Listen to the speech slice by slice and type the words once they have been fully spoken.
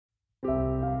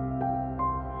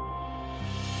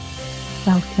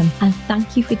Welcome and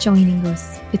thank you for joining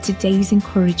us for today's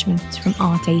encouragement from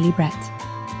Our Daily Bread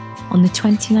on the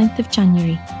 29th of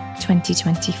January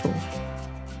 2024.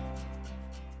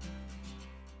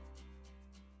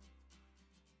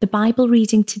 The Bible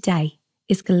reading today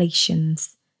is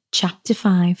Galatians chapter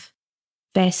 5,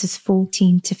 verses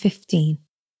 14 to 15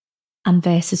 and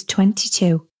verses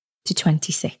 22 to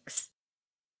 26.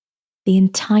 The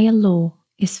entire law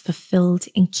is fulfilled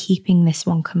in keeping this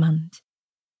one command.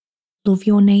 Love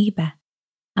your neighbour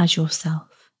as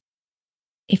yourself.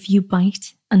 If you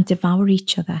bite and devour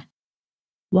each other,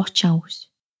 watch out,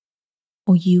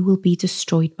 or you will be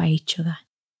destroyed by each other.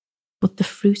 But the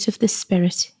fruit of the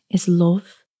Spirit is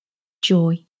love,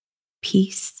 joy,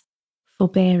 peace,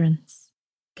 forbearance,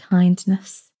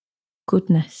 kindness,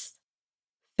 goodness,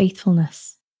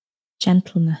 faithfulness,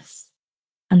 gentleness,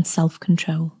 and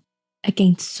self-control.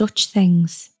 Against such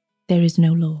things there is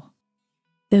no law.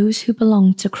 Those who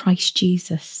belong to Christ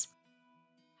Jesus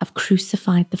have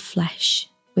crucified the flesh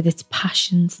with its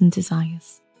passions and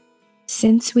desires.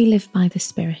 Since we live by the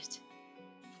Spirit,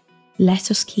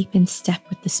 let us keep in step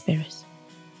with the Spirit.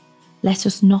 Let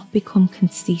us not become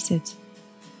conceited,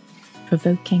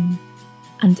 provoking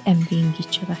and envying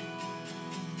each other.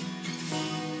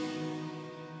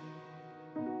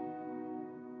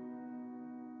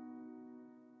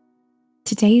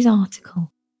 Today's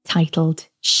article, titled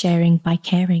Sharing by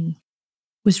Caring,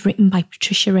 was written by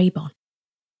Patricia Raybon.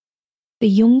 The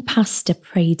young pastor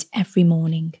prayed every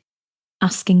morning,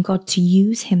 asking God to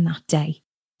use him that day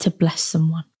to bless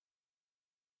someone.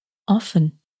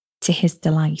 Often, to his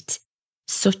delight,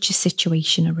 such a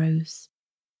situation arose.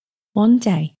 One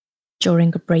day,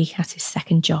 during a break at his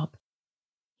second job,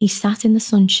 he sat in the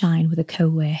sunshine with a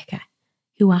co-worker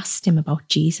who asked him about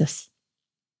Jesus.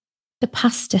 The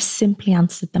pastor simply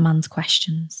answered the man's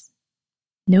questions.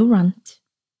 No rant,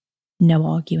 no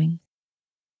arguing.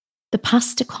 The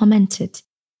pastor commented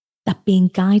that being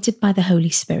guided by the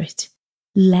Holy Spirit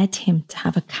led him to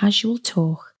have a casual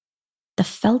talk that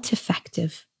felt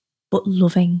effective but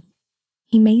loving.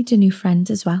 He made a new friend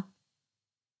as well,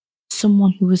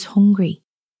 someone who was hungry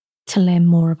to learn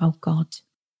more about God.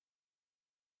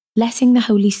 Letting the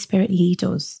Holy Spirit lead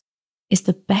us is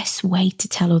the best way to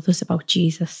tell others about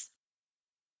Jesus.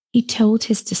 He told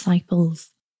his disciples,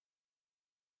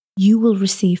 "You will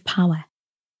receive power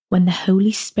when the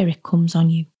Holy Spirit comes on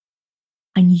you,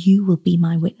 and you will be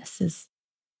my witnesses."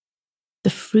 The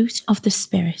fruit of the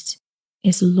Spirit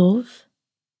is love,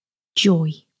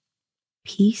 joy,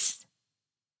 peace,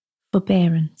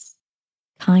 forbearance,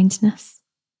 kindness,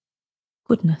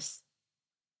 goodness,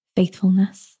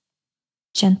 faithfulness,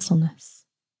 gentleness,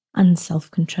 and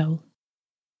self-control.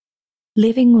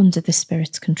 Living under the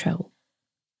Spirit's control,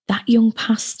 that young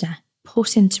pastor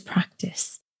put into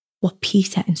practice what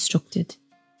Peter instructed.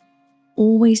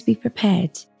 Always be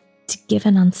prepared to give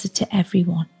an answer to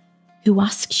everyone who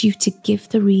asks you to give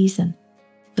the reason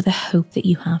for the hope that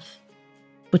you have.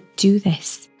 But do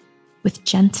this with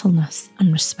gentleness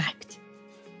and respect.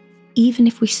 Even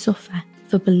if we suffer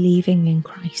for believing in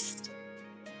Christ,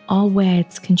 our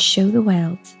words can show the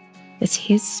world that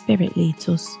His Spirit leads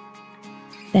us.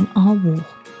 Then our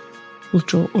walk will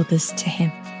draw others to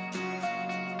Him.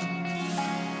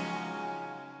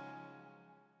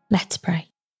 Let's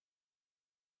pray.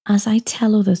 As I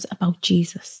tell others about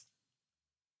Jesus,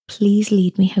 please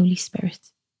lead me, Holy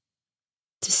Spirit,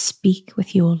 to speak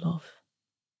with your love.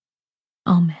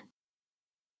 Amen.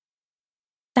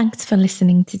 Thanks for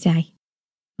listening today.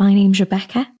 My name's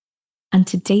Rebecca, and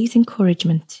today's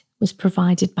encouragement was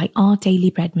provided by Our Daily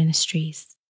Bread Ministries.